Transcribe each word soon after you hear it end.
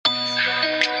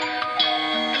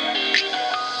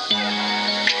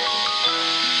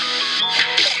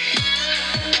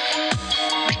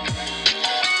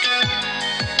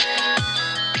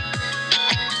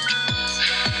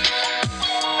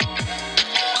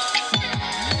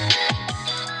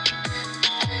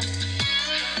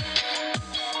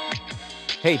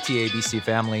Hey, TABC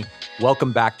family,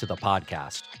 welcome back to the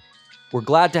podcast. We're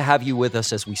glad to have you with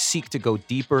us as we seek to go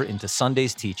deeper into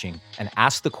Sunday's teaching and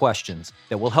ask the questions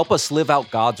that will help us live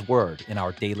out God's word in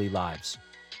our daily lives.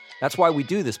 That's why we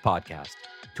do this podcast,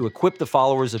 to equip the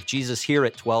followers of Jesus here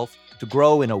at 12 to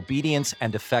grow in obedience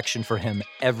and affection for him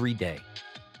every day.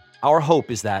 Our hope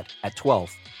is that at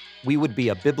 12, we would be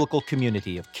a biblical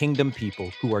community of kingdom people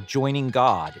who are joining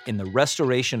God in the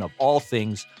restoration of all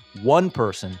things, one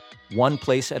person, one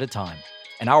place at a time.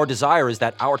 And our desire is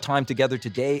that our time together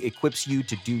today equips you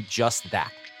to do just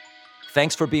that.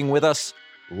 Thanks for being with us.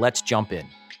 Let's jump in.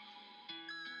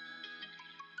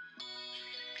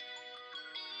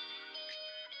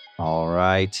 All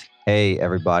right. Hey,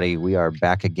 everybody. We are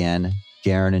back again,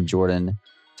 Garen and Jordan,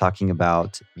 talking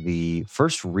about the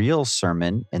first real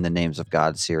sermon in the Names of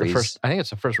God series. I think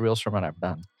it's the first real sermon I've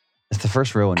done. It's the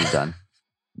first real one you've done.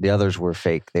 The others were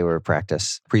fake. They were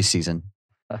practice, preseason.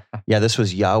 Yeah, this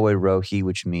was Yahweh Rohi,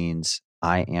 which means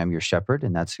I am your shepherd,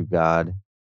 and that's who God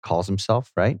calls himself,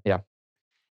 right? Yeah.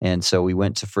 And so we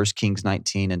went to 1 Kings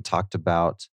 19 and talked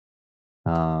about,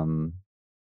 was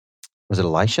it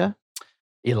Elisha?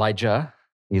 Elijah,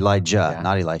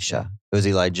 Not Elisha. Yeah. It was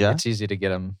Elijah. It's easy to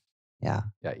get him. Yeah.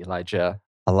 Yeah,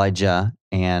 Elijah.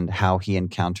 And how he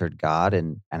encountered God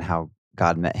and how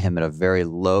God met him at a very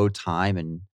low time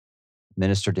and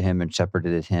ministered to him and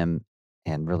shepherded him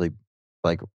and really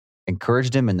like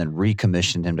encouraged him and then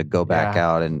recommissioned him to go back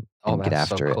out and get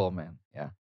after it. Cool, man. Yeah.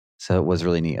 So it was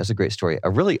really neat. It was a great story.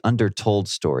 A really undertold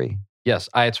story. Yes,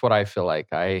 it's what I feel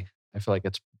like. I feel like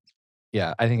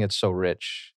I think it's so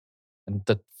rich. And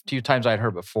the few times I'd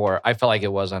heard before, I felt like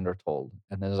it was undertold.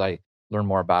 And as I learn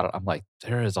more about it, I'm like,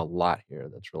 there is a lot here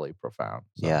that's really profound.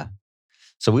 So. Yeah.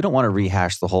 So we don't want to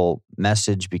rehash the whole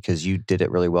message because you did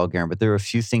it really well, Garen, but there were a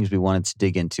few things we wanted to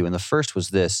dig into. And the first was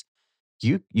this.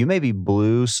 You maybe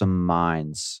blew some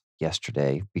minds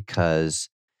yesterday because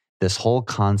this whole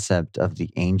concept of the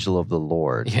angel of the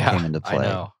Lord came into play. I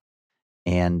know.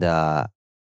 And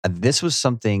this was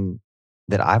something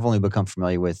that I've only become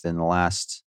familiar with in the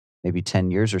last maybe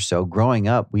 10 years or so. Growing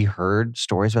up, we heard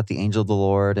stories about the angel of the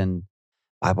Lord and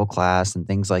Bible class and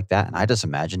things like that. And I just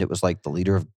imagined it was like the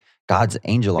leader of God's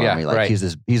angel army. Like he's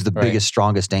the biggest,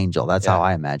 strongest angel. That's how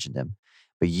I imagined him.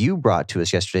 But you brought to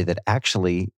us yesterday that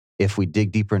actually, if we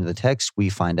dig deeper into the text, we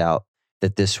find out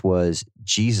that this was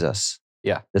Jesus.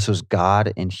 Yeah. This was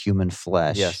God in human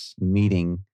flesh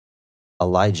meeting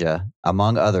Elijah,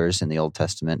 among others in the Old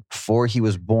Testament, before he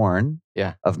was born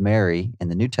of Mary in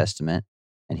the New Testament.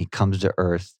 And he comes to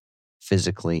earth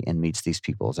physically and meets these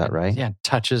people. Is that right? Yeah,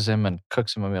 touches him and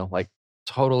cooks him a meal. Like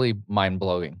totally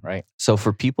mind-blowing, right? So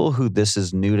for people who this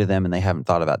is new to them and they haven't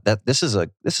thought about that, this is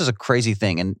a crazy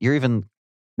thing. And you're even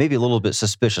maybe a little bit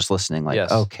suspicious listening, like,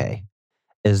 okay,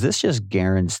 is this just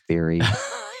Garen's theory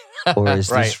or is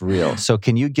this real? So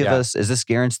can you give us, is this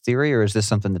Garen's theory or is this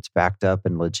something that's backed up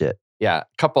and legit? Yeah, a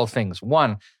couple of things.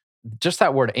 One, just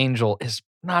that word angel is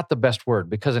not the best word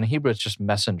because in Hebrew it's just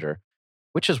messenger,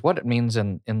 which is what it means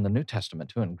in the New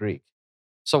Testament too in Greek.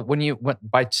 So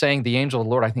by saying the angel of the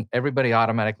Lord, I think everybody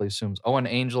automatically assumes, an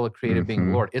angel, a created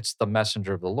being, Lord. It's the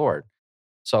messenger of the Lord.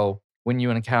 So when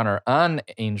you encounter an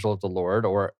angel of the Lord,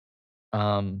 or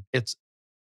it's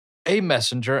a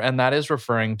messenger, and that is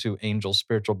referring to angels,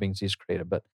 spiritual beings he's created,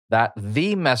 but that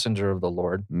the messenger of the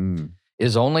Lord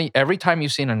is only every time you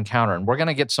see an encounter, and we're going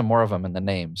to get some more of them in the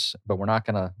names, but we're not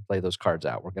going to lay those cards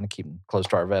out. We're going to keep them close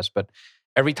to our vest. But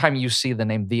every time you see the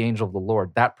name, the angel of the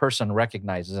Lord, that person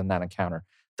recognizes in that encounter,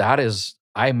 that is,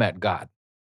 I met God.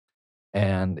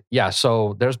 And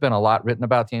so there's been a lot written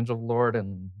about the angel of the Lord,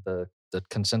 and the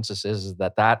consensus is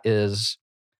that is,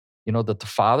 that the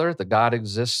Father, the God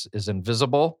exists, is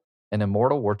invisible and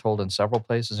immortal. We're told in several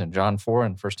places in John 4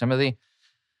 and 1 Timothy.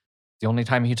 The only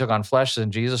time he took on flesh is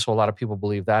in Jesus, so a lot of people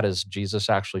believe that is Jesus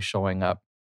actually showing up.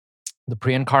 The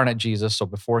pre-incarnate Jesus, so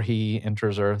before he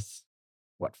enters earth,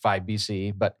 5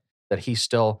 BC, but that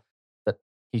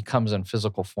he comes in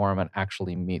physical form and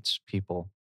actually meets people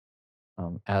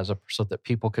so that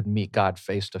people could meet God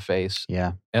face to face.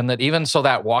 Yeah. And that even so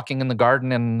that walking in the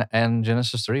garden and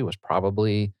Genesis 3 was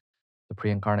probably the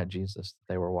pre-incarnate Jesus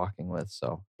that they were walking with.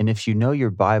 So, and if you know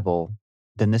your Bible,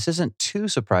 then this isn't too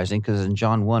surprising because in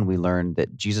John 1, we learned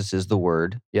that Jesus is the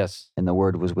Word. Yes. And the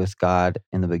Word was with God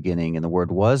in the beginning, and the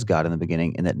Word was God in the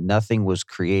beginning, and that nothing was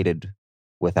created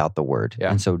without the Word.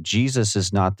 Yeah. And so Jesus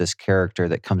is not this character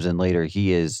that comes in later.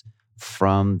 He is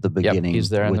from the beginning he's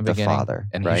there with in the beginning, Father.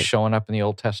 And he's showing up in the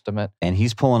Old Testament. And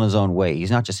he's pulling his own weight. He's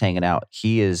not just hanging out.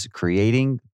 He is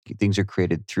creating. Things are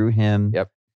created through him. Yep.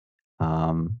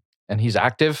 And he's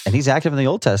active. And he's active in the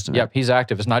Old Testament. Yep, he's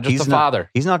active. It's not just He's the not- Father.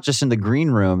 He's not just in the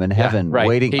green room in heaven right.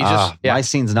 waiting. He just- yeah. My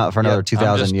scene's not for another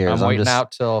 2,000 years. I'm waiting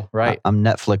out till, right. I'm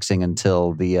Netflixing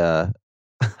until the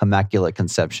Immaculate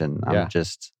Conception.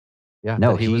 Yeah.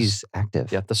 No, but he was- he's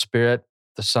active. Yeah, the Spirit,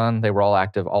 the Son, they were all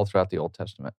active all throughout the Old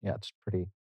Testament. Yeah, it's pretty.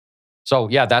 So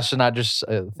yeah, that's not just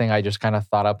a thing I just kind of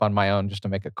thought up on my own just to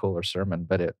make a cooler sermon,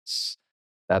 but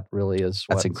that really is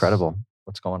That's incredible.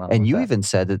 What's going on. And with you that. even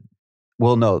said that,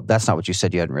 well, no, that's not what you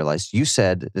said you hadn't realized. You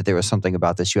said that there was something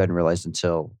about this you hadn't realized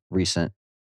until recent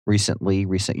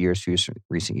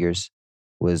years,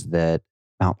 was that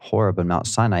Mount Horeb and Mount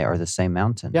Sinai are the same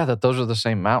mountain. Yeah, that those are the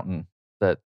same mountain.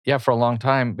 That, yeah, for a long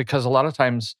time, because a lot of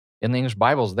times in the English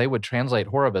Bibles, they would translate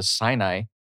Horeb as Sinai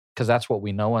because that's what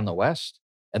we know in the West.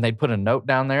 And they'd put a note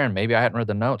down there, and maybe I hadn't read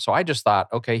the note. So I just thought,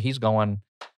 okay, he's going,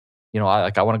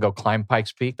 I want to go climb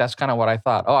Pikes Peak. That's kind of what I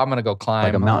thought. Oh, I'm going to go climb.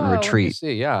 Like a mountain let me retreat.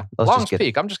 see, yeah. Let's Long's just get-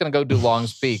 Peak. I'm just going to go do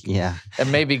Long's Peak. Yeah.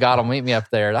 And maybe God will meet me up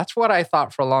there. That's what I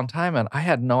thought for a long time. And I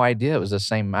had no idea it was the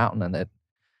same mountain and that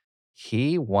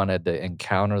he wanted to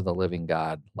encounter the living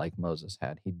God like Moses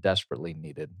had. He desperately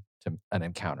needed an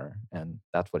encounter. And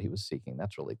that's what he was seeking.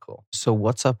 That's really cool. So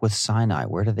what's up with Sinai?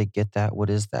 Where do they get that? What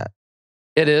is that?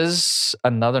 It is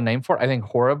another name for it. I think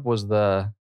Horeb was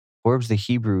Horeb's the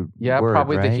Hebrew word,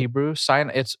 probably the right? Hebrew.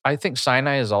 I think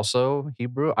Sinai is also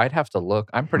Hebrew. I'd have to look.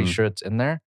 I'm pretty sure it's in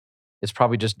there. It's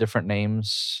probably just different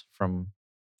names from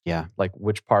like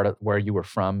which part of where you were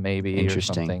from, maybe.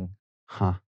 Interesting. Or something.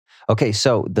 Huh. Okay,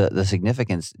 so the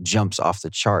significance jumps off the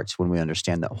charts when we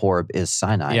understand that Horeb is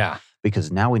Sinai. Yeah.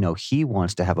 Because now we know he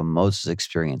wants to have a Moses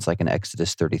experience like in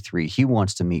Exodus 33. He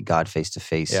wants to meet God face to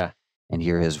face. Yeah. And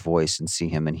hear his voice and see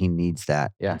him, and he needs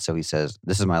that. Yeah. And so he says,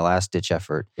 this is my last ditch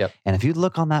effort. Yep. And if you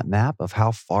look on that map of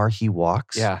how far he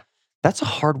walks, that's a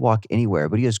hard walk anywhere,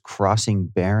 but he is crossing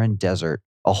barren desert,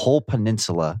 a whole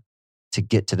peninsula to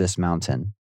get to this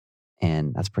mountain.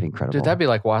 And that's pretty incredible. Dude, that'd be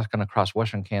like walking across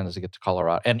western Kansas to get to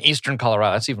Colorado. And eastern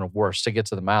Colorado, that's even worse to get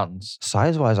to the mountains.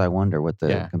 Size-wise, I wonder what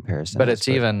the comparison but is.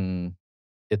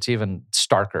 It's even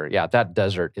starker. Yeah, that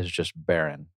desert is just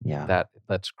barren. Yeah.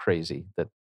 That's crazy that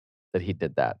he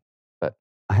did that. But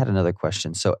I had another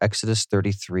question. So Exodus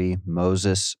 33,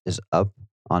 Moses is up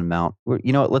on Mount.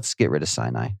 You know what? Let's get rid of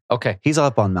Sinai. Okay. He's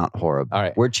up on Mount Horeb. All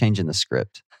right. We're changing the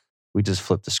script. We just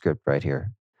flipped the script right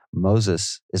here.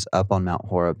 Moses is up on Mount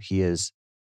Horeb. He is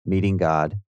meeting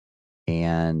God.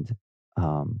 And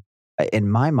in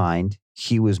my mind,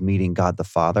 he was meeting God the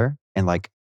Father. And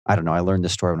I don't know, I learned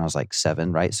this story when I was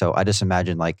 7, right? So I just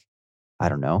imagine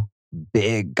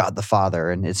big God the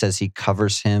Father. And it says he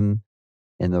covers him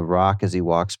in the rock as he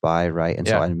walks by, right? And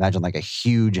so I imagine a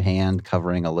huge hand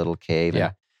covering a little cave. Yeah.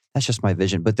 And that's just my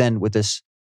vision. But then with this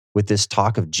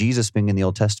talk of Jesus being in the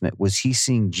Old Testament, was he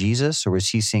seeing Jesus or was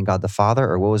he seeing God the Father,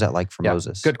 or what was that like for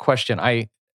Moses? Good question.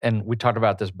 And we talked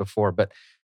about this before, but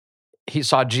he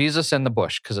saw Jesus in the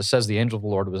bush because it says the angel of the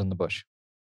Lord was in the bush.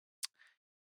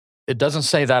 It doesn't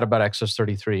say that about Exodus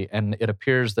 33, and it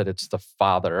appears that it's the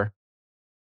Father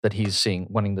that he's seeing,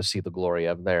 wanting to see the glory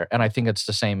of there. And I think it's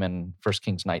the same in 1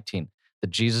 Kings 19,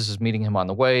 that Jesus is meeting him on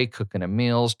the way, cooking him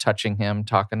meals, touching him,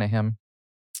 talking to him.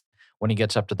 When he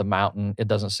gets up to the mountain, it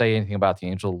doesn't say anything about the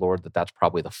angel of the Lord, that's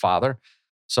probably the Father.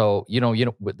 So,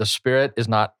 the Spirit is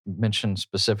not mentioned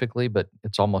specifically, but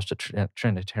it's almost a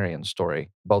Trinitarian story,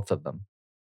 both of them.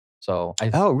 So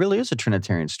it really is a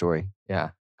Trinitarian story. Yeah.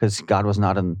 Because God was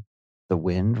not in the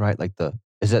wind, right?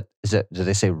 Is it, do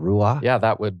they say ruah? Yeah,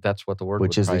 that's what the word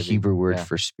which would is the probably be. Hebrew word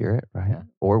for spirit, right? Yeah.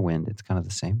 Or wind. It's kind of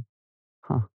the same.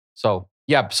 Huh. So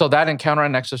that encounter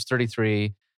in Exodus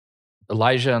 33,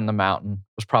 Elijah on the mountain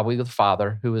was probably the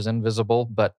Father who is invisible,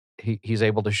 but he's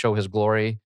able to show his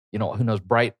glory. Who knows,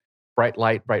 bright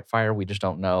light, bright fire. We just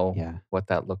don't know what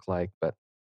that looked like, but.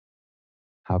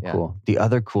 How cool. The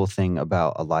other cool thing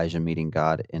about Elijah meeting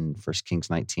God in 1 Kings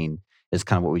 19 is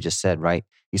kind of what we just said, right?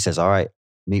 He says, all right,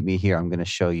 meet me here. I'm going to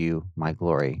show you my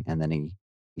glory. And then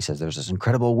he says, there's this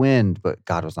incredible wind, but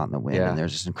God was not in the wind. Yeah. And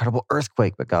there's this incredible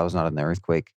earthquake, but God was not in the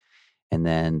earthquake. And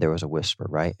then there was a whisper,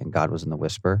 right? And God was in the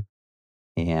whisper.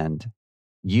 And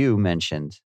you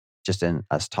mentioned, just in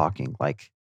us talking,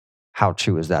 how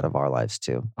true is that of our lives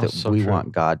too? That so we true.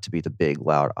 want God to be the big,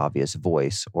 loud, obvious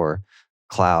voice or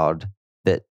cloud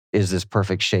that is this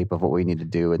perfect shape of what we need to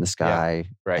do in the sky.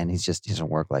 right. And he doesn't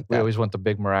work like We that. always want the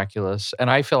big miraculous. And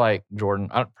I feel like, Jordan,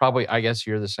 I guess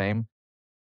you're the same.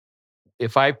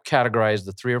 If I categorize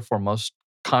the 3 or 4 most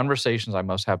conversations I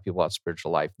most have people about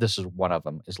spiritual life, this is one of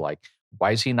them, is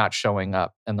why is he not showing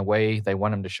up? And the way they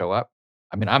want him to show up,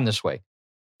 I'm this way,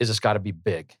 is it's got to be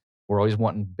big. We're always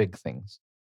wanting big things.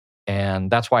 And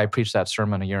that's why I preached that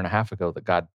sermon a year and a half ago that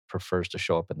God prefers to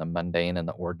show up in the mundane and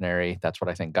the ordinary. That's what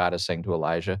I think God is saying to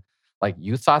Elijah. Like,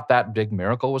 you thought that big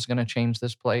miracle was going to change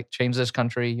this place, change this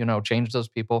country, change those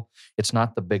people. It's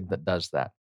not the big that does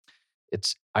that.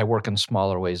 I work in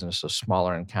smaller ways, and it's those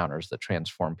smaller encounters that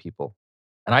transform people.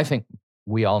 And I think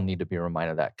we all need to be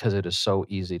reminded of that, because it is so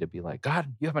easy to be like,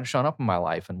 God, you haven't shown up in my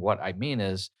life. And what I mean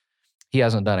is, he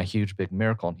hasn't done a huge, big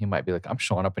miracle. And he might be like, I'm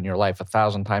showing up in your life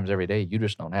 1,000 times every day. You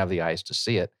just don't have the eyes to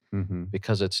see it,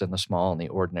 because it's in the small and the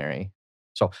ordinary.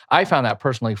 So I found that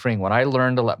personally freeing when I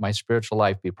learned to let my spiritual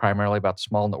life be primarily about the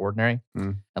small and the ordinary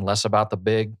and less about the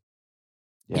big.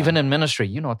 Yeah. Even in ministry,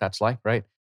 you know what that's like, right?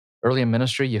 Early in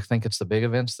ministry, you think it's the big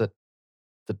events that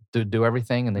do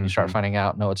everything. And then you start finding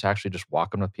out, no, it's actually just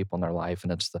walking with people in their life.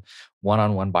 And it's the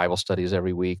one-on-one Bible studies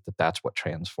every week that's what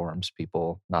transforms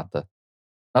people. Not that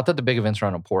the big events are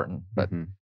unimportant, but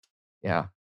yeah,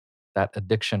 that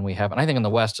addiction we have. And I think in the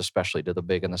West, especially, to the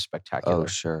big and the spectacular. Oh,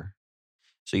 sure.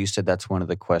 So you said that's one of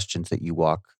the questions that you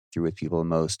walk through with people the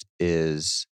most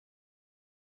is,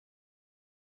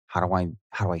 how do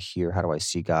I hear? How do I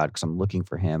see God? Because I'm looking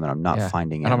for him and I'm not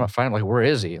finding him. And I'm not finding, like, where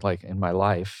is he? Like, in my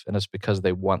life. And it's because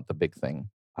they want the big thing.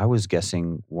 I was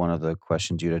guessing one of the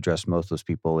questions you'd address most of those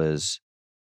people is,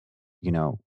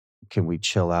 can we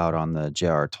chill out on the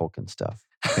J.R.R. Tolkien stuff?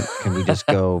 Can we just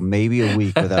go maybe a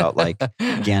week without like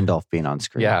Gandalf being on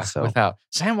screen? Yeah, without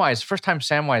Samwise. First time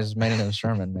Samwise has made it in a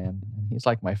sermon, man. He's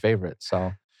like my favorite.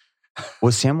 So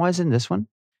was Samwise in this one?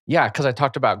 Yeah, because I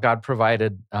talked about God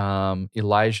provided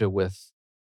Elijah with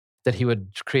that he would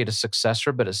create a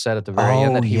successor, but it said at the very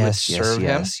end that he would serve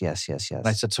him. Yes. And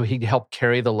I said, so he'd help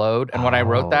carry the load. And when I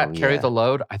wrote that, carry the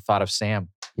load, I thought of Sam.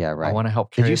 Yeah, right. I want to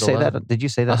help carry the load. Did you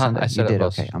say that Sunday? I said you did?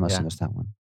 Okay, I must have missed that one.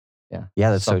 Yeah.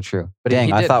 Yeah, that's so true. But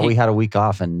dang, I thought we had a week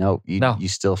off, and nope, you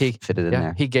still fit it in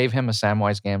there. He gave him a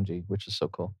Samwise Gamgee, which is so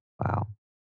cool. Wow.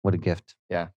 What a gift.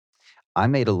 Yeah. I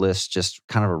made a list, just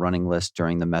kind of a running list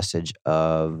during the message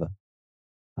of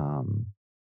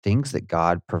things that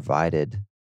God provided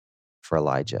for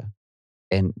Elijah.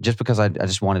 And just because I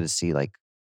just wanted to see like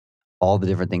all the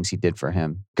different things he did for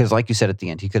him. Because like you said at the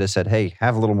end, he could have said, hey,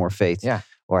 have a little more faith. Yeah.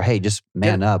 Or, hey, just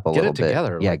man up a little bit. Get it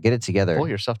together. Yeah, get it together. Pull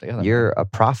yourself together. You're a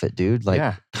prophet, dude.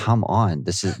 Like, come on.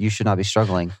 You should not be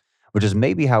struggling. Which is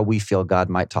maybe how we feel God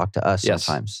might talk to us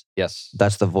sometimes. Yes.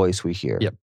 That's the voice we hear.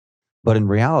 Yep. But in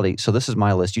reality, so this is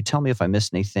my list. You tell me if I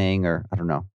missed anything, or I don't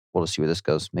know. We'll just see where this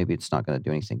goes. Maybe it's not going to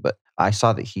do anything. But I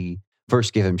saw that he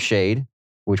first gave him shade,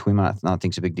 which we might not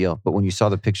think is a big deal. But when you saw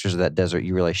the pictures of that desert,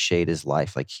 you realize shade is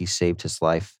life. Like, he saved his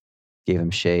life, gave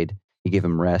him shade. He gave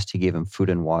him rest. He gave him food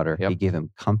and water. He gave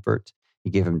him comfort. He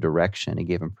gave him direction. He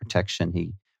gave him protection.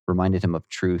 He reminded him of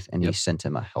truth, and he sent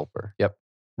him a helper. Yep.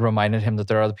 Reminded him that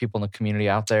there are other people in the community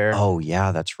out there. Oh,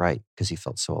 yeah, that's right. Because he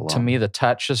felt so alone. To me, the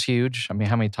touch is huge. I mean,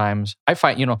 how many times I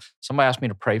find, somebody asked me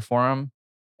to pray for him,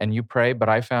 and you pray, but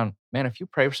I found, man, if you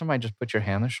pray for somebody, just put your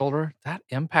hand on their shoulder, that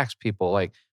impacts people.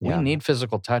 Like, we need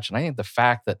physical touch. And I think the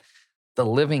fact that the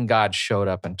living God showed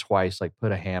up and twice, like,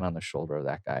 put a hand on the shoulder of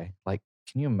that guy. Like,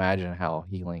 can you imagine how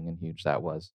healing and huge that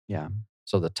was? Yeah.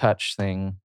 So the touch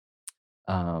thing,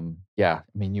 I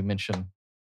mean, you mentioned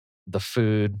the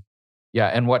food. Yeah,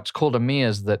 and what's cool to me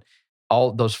is that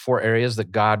all those 4 areas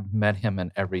that God met him in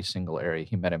every single area.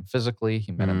 He met him physically,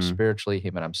 he met him spiritually,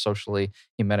 he met him socially,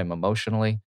 he met him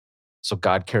emotionally. So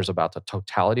God cares about the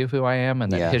totality of who I am, and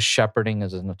that his shepherding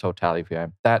is in the totality of who I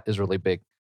am. That is really big.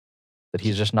 That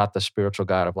he's just not the spiritual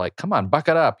God of like, come on, buck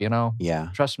it up, Yeah.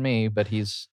 Trust me, but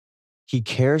he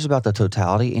cares about the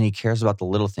totality, and he cares about the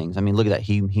little things. I mean, look at that.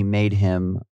 He made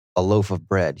him a loaf of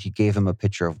bread. He gave him a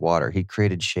pitcher of water. He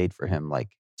created shade for him. Like,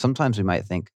 sometimes we might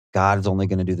think God is only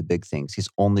going to do the big things. He's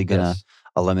only going to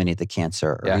eliminate the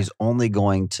cancer, or he's only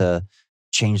going to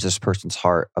change this person's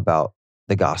heart about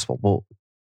the gospel. Well,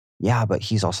 yeah, but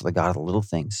he's also the God of the little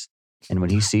things. And when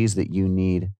he sees that you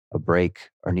need a break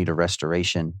or need a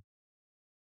restoration,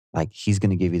 like, he's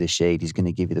going to give you the shade. He's going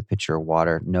to give you the pitcher of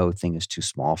water. No thing is too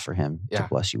small for him to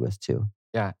bless you with too.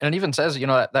 Yeah. And it even says,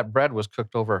 that bread was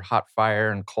cooked over hot fire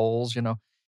and coals, He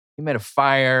made a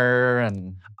fire,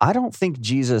 and I don't think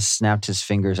Jesus snapped his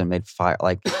fingers and made fire.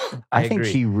 Like, I think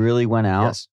he really went out.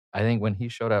 Yes. I think when he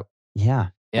showed up,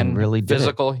 and really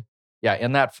physical,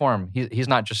 in that form, he's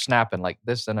not just snapping like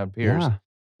this and appears.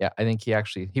 Yeah, I think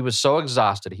he was so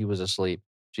exhausted, he was asleep.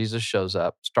 Jesus shows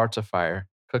up, starts a fire,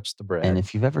 cooks the bread. And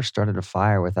if you've ever started a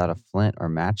fire without a flint or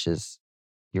matches,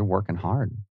 you're working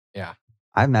hard. Yeah.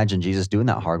 I imagine Jesus doing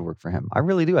that hard work for him. I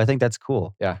really do. I think that's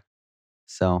cool. Yeah.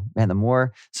 So, man,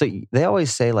 so they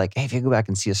always say, like, hey, if you go back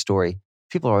and see a story,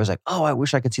 people are always like, oh, I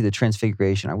wish I could see the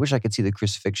transfiguration. I wish I could see the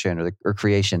crucifixion or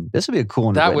creation. This would be a cool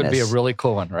one to That would be a witness, really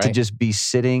cool one, right? to just be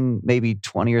sitting maybe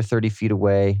 20 or 30 feet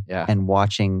away Yeah. and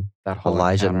watching That whole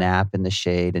Elijah encounter. nap in the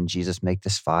shade and Jesus make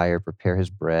this fire, prepare his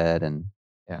bread. And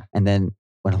Yeah. then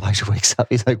when Elijah wakes up,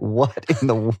 he's like, what in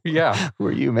the world? Yeah. Who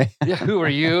are you, man? Yeah, who are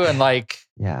you? And like,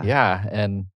 Yeah. yeah,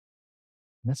 and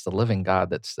that's the living God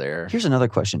that's there. Here's another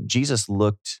question. Jesus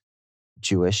looked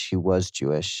Jewish. He was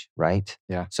Jewish, right?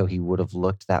 Yeah. So he would have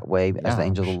looked that way as Yeah, the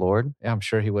angel of the Lord. Yeah, I'm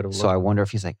sure he would have So I wonder if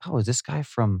he's like, oh, is this guy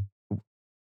from,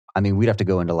 I mean, we'd have to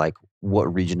go into like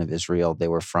what region of Israel they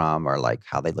were from or like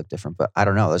how they look different. But I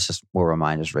don't know. That's just where my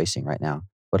mind is racing right now.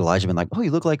 But Elijah been like, oh,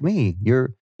 you look like me.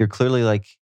 You're clearly like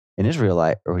an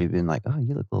Israelite. Or would he been like, oh,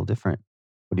 you look a little different?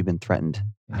 Would he been threatened?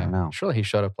 I don't know. Surely he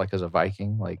showed up like as a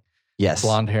Viking, like Yes.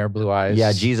 blonde hair, blue eyes.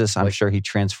 Yeah, Jesus, I'm like, sure he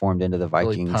transformed into the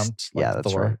really Vikings. pumped like Yeah,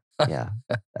 that's Thor. right. Yeah,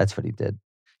 that's what he did.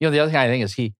 You know, the other thing I think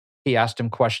is he asked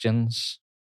him questions,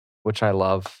 which I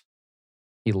love.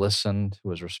 He listened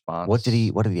to his response. What did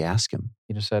he ask him?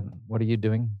 He just said, "What are you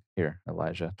doing here,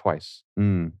 Elijah?" Twice.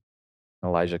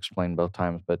 Elijah explained both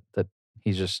times, but that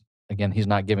he's just, again, he's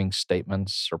not giving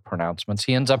statements or pronouncements.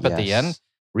 He ends up at the end,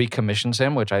 recommissions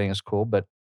him, which I think is cool, but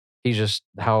I just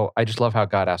love how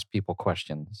God asks people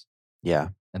questions. Yeah.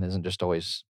 And isn't just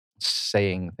always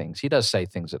saying things. He does say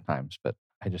things at times, but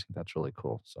I just think that's really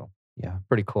cool. So Yeah.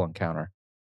 pretty cool encounter.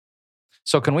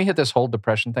 So can we hit this whole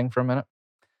depression thing for a minute?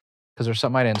 Because there's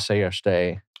something I didn't say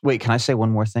yesterday. Wait, can I say one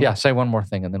more thing? Yeah, say one more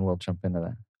thing and then we'll jump into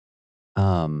that.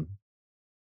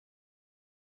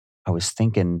 I was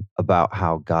thinking about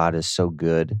how God is so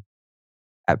good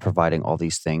at providing all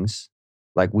these things.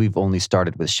 Like we've only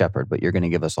started with shepherd, but you're going to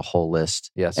give us a whole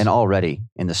list. Yes. And already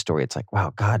in the story, it's like,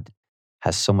 wow, God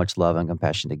has so much love and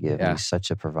compassion to give. Yeah. And he's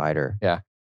such a provider. Yeah.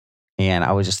 And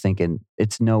I was just thinking,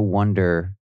 it's no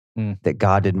wonder that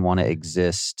God didn't want to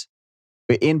exist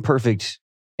in perfect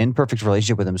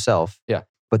relationship with himself. Yeah.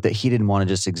 But that he didn't want to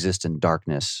just exist in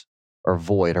darkness or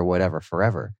void or whatever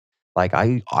forever. Like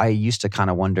I used to kind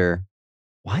of wonder,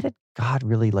 why did God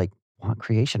really like want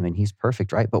creation? I mean, he's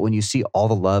perfect, right? But when you see all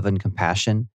the love and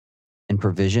compassion and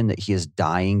provision that he is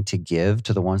dying to give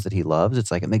to the ones that he loves,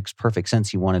 it's like, it makes perfect sense.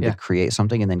 He wanted to create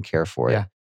something and then care for it. Yeah.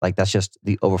 Like that's just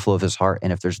the overflow of his heart.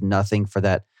 And if there's nothing for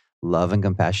that love and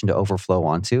compassion to overflow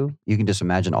onto, you can just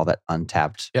imagine all that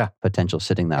untapped potential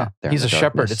sitting there. There He's in a the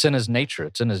shepherd. darkness. It's in his nature.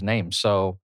 It's in his name.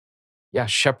 So yeah,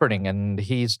 shepherding. And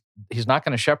he's not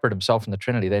going to shepherd himself in the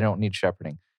Trinity. They don't need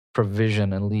shepherding.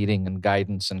 Provision and leading and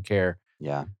guidance and care.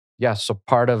 Yeah. Yeah. So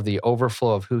part of the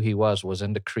overflow of who he was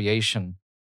into creation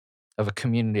of a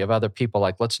community of other people.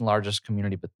 Like, let's enlarge this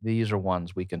community, but these are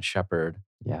ones we can shepherd.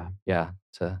 Yeah. Yeah.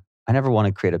 I never want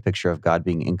to create a picture of God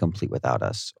being incomplete without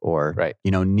us or,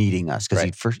 needing us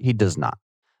because he does not.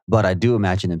 But I do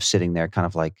imagine him sitting there kind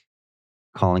of like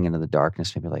calling into the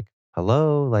darkness, maybe like,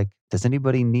 hello, like, does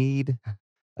anybody need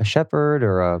a shepherd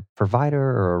or a provider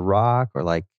or a rock or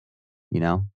like,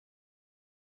 And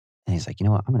he's like, you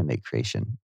know what? I'm going to make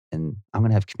creation and I'm going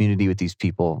to have community with these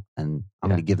people and I'm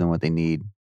going to give them what they need.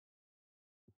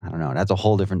 I don't know. That's a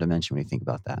whole different dimension when you think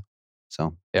about that.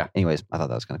 So, anyways, I thought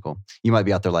that was kind of cool. You might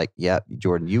be out there like, yeah,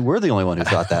 Jordan, you were the only one who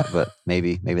thought that, but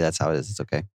maybe that's how it is. It's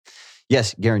okay.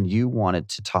 Yes, Garen, you wanted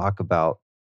to talk about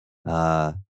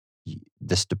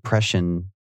this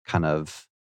depression kind of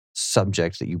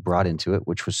subject that you brought into it,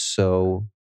 which was so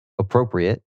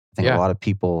appropriate. I think a lot of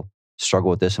people struggle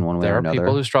with this in one way or another. There are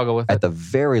people who struggle with it. At the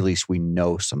very least, we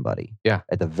know somebody. Yeah.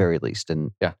 At the very least.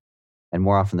 And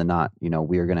more often than not,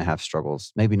 we are going to have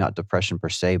struggles. Maybe not depression per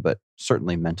se, but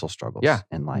certainly mental struggles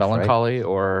in life. Melancholy, right?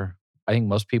 Or I think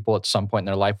most people at some point in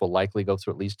their life will likely go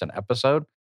through at least an episode.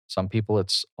 Some people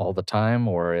it's all the time,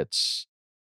 or it's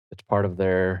part of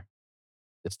their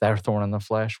thorn in the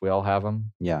flesh. We all have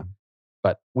them. Yeah.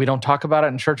 But we don't talk about it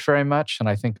in church very much. And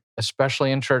I think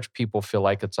especially in church, people feel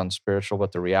like it's unspiritual.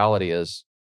 But the reality is,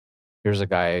 here's a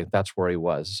guy, that's where he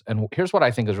was. And here's what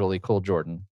I think is really cool,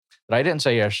 Jordan, that I didn't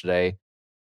say yesterday.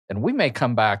 And we may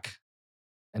come back,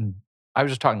 and I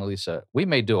was just talking to Lisa, we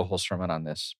may do a whole sermon on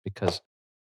this because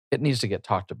it needs to get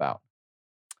talked about.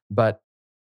 But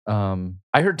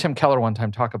I heard Tim Keller one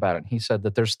time talk about it. And he said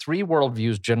that there's 3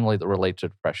 worldviews generally that relate to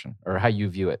depression or how you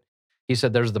view it. He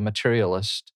said there's the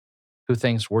materialist who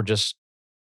thinks we're just,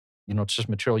 it's just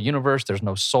material universe. There's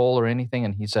no soul or anything.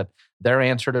 And he said their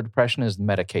answer to depression is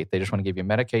medicate. They just want to give you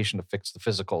medication to fix the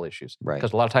physical issues. Right.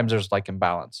 Because a lot of times there's like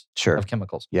imbalance of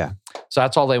chemicals. Yeah. So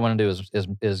that's all they want to do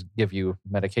is give you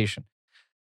medication.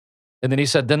 And then he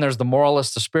said, then there's the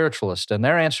moralist, the spiritualist. And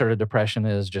their answer to depression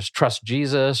is just trust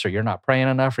Jesus, or you're not praying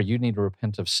enough, or you need to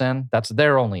repent of sin. That's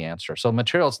their only answer. So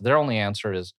materialists, their only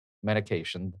answer is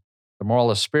medication. The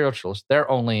moralist spiritualist, their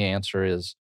only answer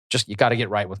is just you got to get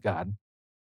right with God.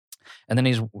 And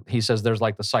then he says there's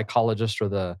like the psychologist or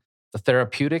the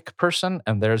therapeutic person,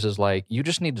 and theirs is like, you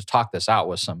just need to talk this out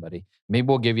with somebody. Maybe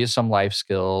we'll give you some life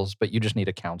skills, but you just need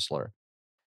a counselor.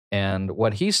 And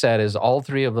what he said is all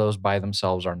three of those by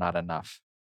themselves are not enough.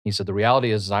 He said the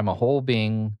reality is I'm a whole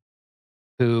being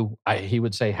who he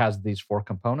would say has these four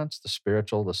components: the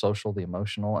spiritual, the social, the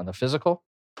emotional, and the physical.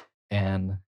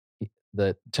 And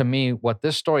to me, what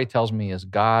this story tells me is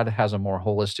God has a more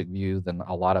holistic view than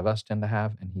a lot of us tend to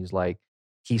have. And he's like,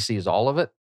 he sees all of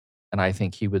it. And I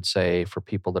think he would say for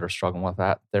people that are struggling with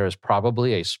that, there is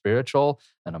probably a spiritual,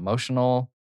 an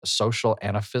emotional, a social,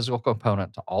 and a physical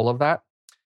component to all of that.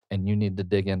 And you need to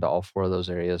dig into all four of those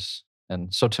areas.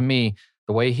 And so to me,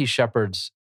 the way he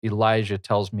shepherds Elijah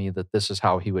tells me that this is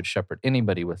how he would shepherd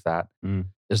anybody with that,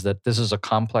 is that this is a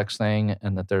complex thing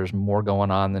and that there's more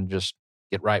going on than just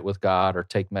get right with God or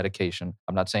take medication.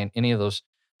 I'm not saying any of those,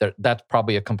 that's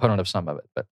probably a component of some of it,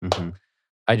 but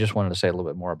I just wanted to say a little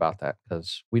bit more about that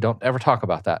because we don't ever talk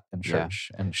about that in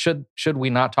church. Yeah. And should we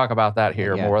not talk about that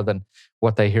here more than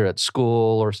what they hear at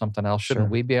school or something else?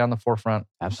 Shouldn't we be on the forefront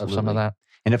of some of that?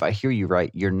 And if I hear you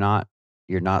right, you're not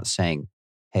saying,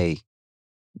 hey,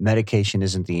 medication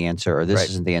isn't the answer or this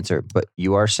isn't the answer, but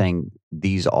you are saying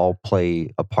these all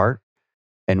play a part.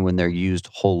 And when they're used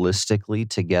holistically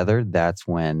together, that's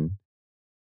when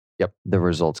the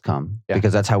results come. Yeah.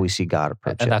 Because that's how we see God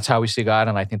approach it. And that's how we see God.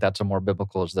 And I think that's a more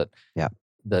biblical is that,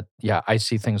 I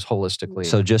see things holistically.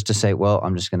 So just to say, well,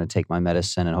 I'm just going to take my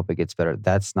medicine and hope it gets better,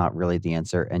 that's not really the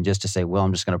answer. And just to say, well,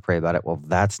 I'm just going to pray about it, well,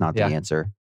 that's not the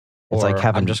answer. It's like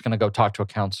I'm just going to go talk to a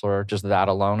counselor. Just that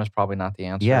alone is probably not the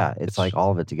answer. Yeah, it's like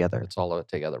all of it together. It's all of it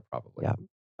together, probably. Yeah.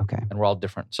 Okay. And we're all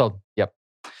different. So,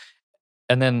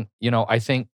 And then, I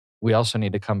think we also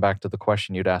need to come back to the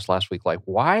question you'd asked last week, like,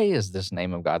 why is this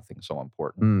name of God thing so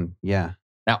important? Yeah.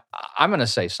 Now, I'm going to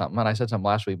say something, and I said something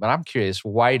last week, but I'm curious,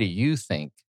 why do you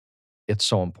think it's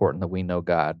so important that we know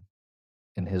God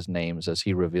in his names as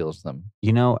he reveals them?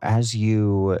 As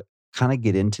you kind of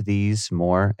get into these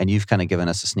more, and you've kind of given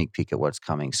us a sneak peek at what's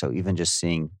coming. So even just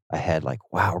seeing ahead, like,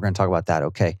 wow, we're going to talk about that.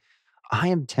 Okay. I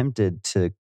am tempted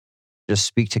to just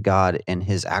speak to God in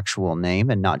his actual name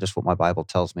and not just what my Bible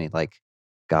tells me, like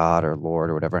God or Lord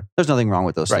or whatever. There's nothing wrong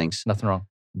with those things. Nothing wrong.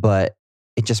 But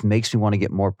it just makes me want to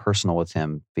get more personal with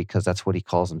him because that's what he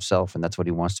calls himself and that's what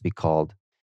he wants to be called.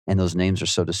 And those names are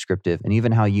so descriptive. And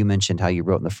even how you mentioned how you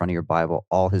wrote in the front of your Bible,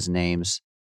 all his names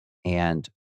and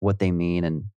what they mean.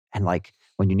 And like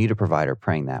when you need a provider,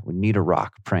 praying that. When you need a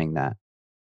rock, praying that.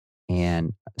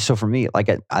 And so for me, like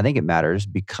I think it matters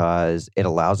because it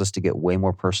allows us to get way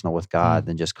more personal with God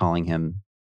than just calling him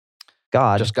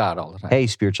God. Just God all the time. Hey,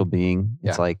 spiritual being.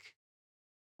 It's like,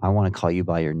 I want to call you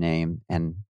by your name.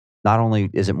 And not only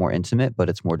is it more intimate, but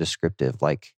it's more descriptive.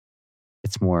 Like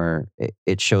it's more,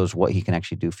 it shows what he can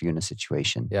actually do for you in a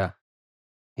situation. Yeah.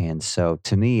 And so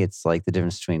to me, it's like the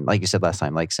difference between, like you said last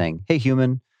time, like saying, hey,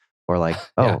 human, or like,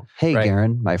 hey,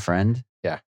 Garen, my friend.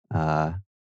 Yeah.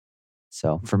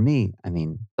 So for me, I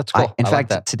mean, that's cool. In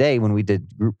fact, today when we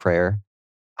did group prayer,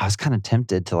 I was kind of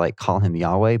tempted to like call him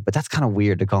Yahweh, but that's kind of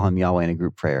weird to call him Yahweh in a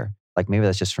group prayer. Like maybe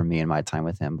that's just for me and my time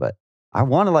with him, but I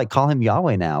want to like call him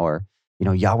Yahweh now, or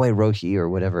Yahweh Rohi or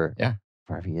whatever. Yeah,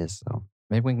 wherever he is. So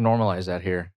maybe we can normalize that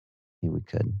here. Maybe we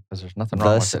could, because there's nothing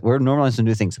wrong with it. We're normalizing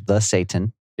new things. The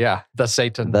Satan. Yeah, the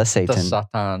Satan. The Satan. The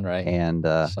Satan, right? And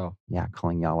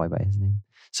calling Yahweh by his name.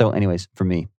 So, anyways, for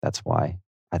me, that's why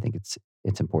I think it's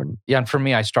important. Yeah, and for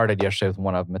me, I started yesterday with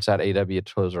one of them. It's that A.W.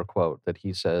 Tozer quote that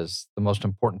he says, the most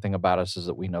important thing about us is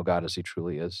that we know God as he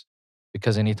truly is.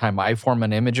 Because anytime I form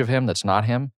an image of him that's not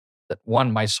him, that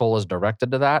one, my soul is directed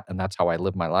to that, and that's how I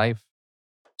live my life,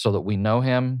 so that we know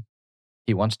him.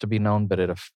 He wants to be known, but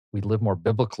if we live more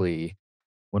biblically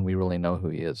when we really know who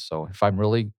he is. So if I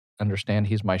really understand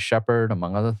he's my shepherd,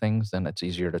 among other things, then it's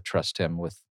easier to trust him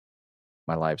with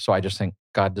my life. So I just think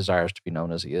God desires to be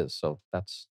known as he is. So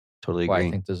that's totally why agree.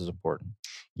 I think this is important.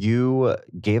 You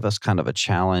gave us kind of a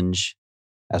challenge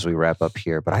as we wrap up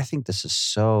here, but I think this is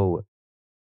so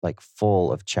like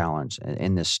full of challenge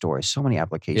in this story. So many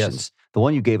applications. Yes. The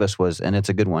one you gave us was, and it's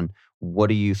a good one, what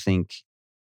do you think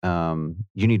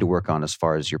you need to work on as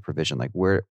far as your provision? Like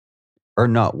where, or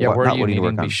not, where not do you what do you need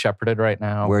work to on? be shepherded right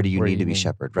now? Where do you need to be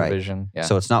shepherded? Provision? Right. Yeah.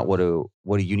 So it's not what do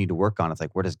you need to work on? It's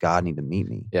like, where does God need to meet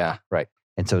me? Yeah, right.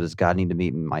 And so does God need to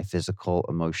meet my physical,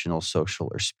 emotional, social,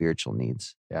 or spiritual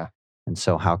needs? Yeah. And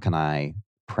so how can I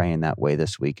pray in that way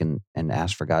this week and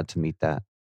ask for God to meet that?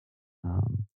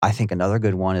 I think another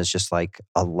good one is just like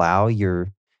allow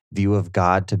your view of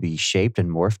God to be shaped and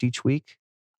morphed each week.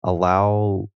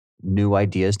 Allow new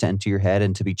ideas to enter your head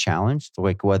and to be challenged.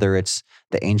 Like whether it's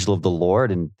the angel of the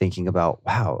Lord and thinking about,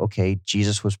 wow, okay,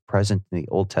 Jesus was present in the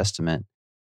Old Testament.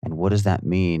 And what does that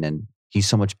mean? And he's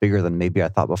so much bigger than maybe I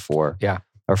thought before. Yeah.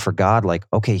 Or for God, like,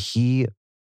 okay, he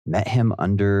met him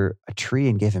under a tree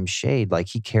and gave him shade. Like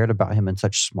he cared about him in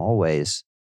such small ways.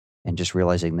 And just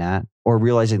realizing that, or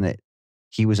realizing that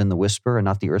he was in the whisper and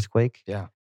not the earthquake. Yeah.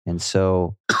 And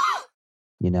so,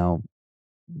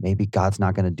 maybe God's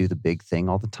not going to do the big thing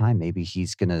all the time. Maybe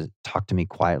he's going to talk to me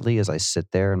quietly as I sit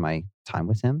there in my time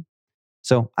with him.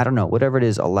 So I don't know, whatever it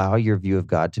is, allow your view of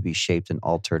God to be shaped and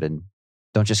altered, and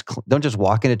don't just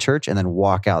walk into church and then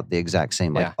walk out the exact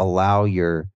same. Like allow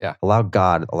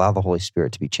God, allow the Holy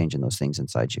Spirit to be changing those things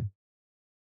inside you.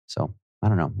 So I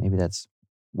don't know, maybe that's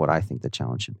what I think the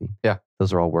challenge should be. Yeah.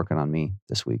 Those are all working on me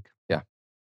this week. Yeah.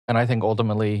 And I think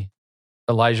ultimately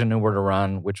Elijah knew where to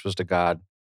run, which was to God,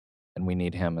 and we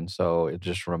need him. And so it's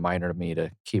just a reminder to me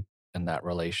to keep in that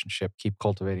relationship, keep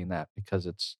cultivating that, because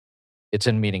it's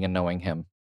in meeting and knowing him.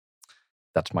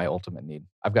 That's my ultimate need.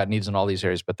 I've got needs in all these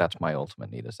areas, but that's my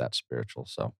ultimate need, is that spiritual.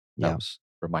 So that was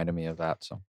reminding me of that.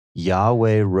 So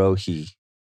Yahweh Rohi,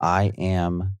 I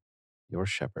am your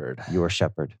shepherd. Your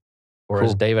shepherd. Or Cool.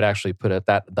 as David actually put it,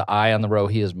 that the I on the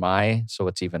Rohi is my, so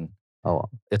it's even,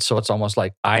 it's almost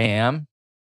like I am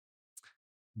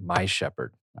my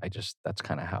shepherd. That's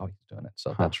kind of how he's doing it.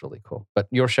 So that's really cool. But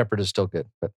your shepherd is still good.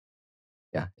 But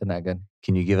yeah, isn't that good?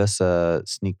 Can you give us a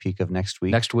sneak peek of next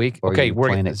week? Next week? Or Okay, we're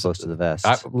playing it close to the vest.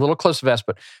 A little close to the vest,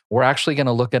 but we're actually going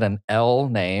to look at an L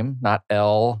name, not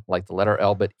L like the letter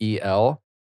L, but EL.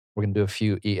 We're going to do a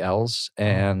few ELs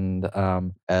and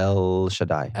El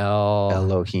Shaddai.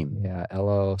 Elohim. Yeah,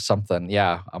 Elo something.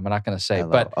 Yeah, I'm not going to say.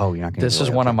 But you're not going to. This is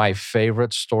one of my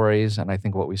favorite stories, and I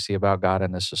think what we see about God,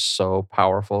 and this is so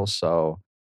powerful. So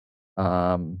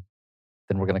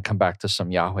then we're going to come back to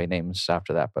some Yahweh names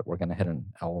after that, but we're going to hit an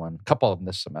L1, a couple of them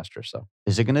this semester. So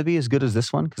is it going to be as good as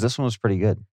this one? Because this one was pretty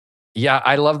good. Yeah,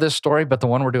 I love this story, but the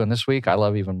one we're doing this week, I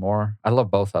love even more. I love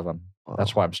both of them. Whoa.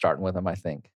 That's why I'm starting with them, I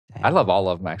think. Dang. I love all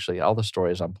of them, actually. All the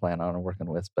stories I'm planning on and working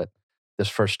with, but this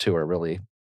first two are really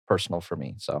personal for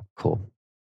me. So cool.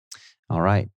 All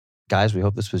right. Guys, we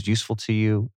hope this was useful to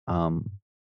you.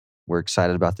 We're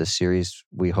excited about this series.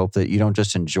 We hope that you don't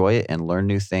just enjoy it and learn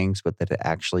new things, but that it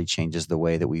actually changes the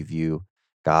way that we view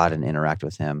God and interact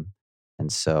with him.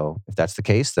 And so if that's the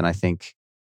case, then I think,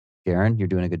 Garen, you're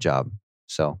doing a good job.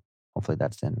 So hopefully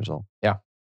that's the end result. Yeah.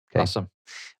 Okay. Awesome.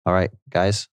 All right,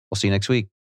 guys, we'll see you next week.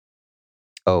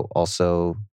 Oh,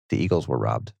 also, the Eagles were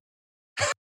robbed.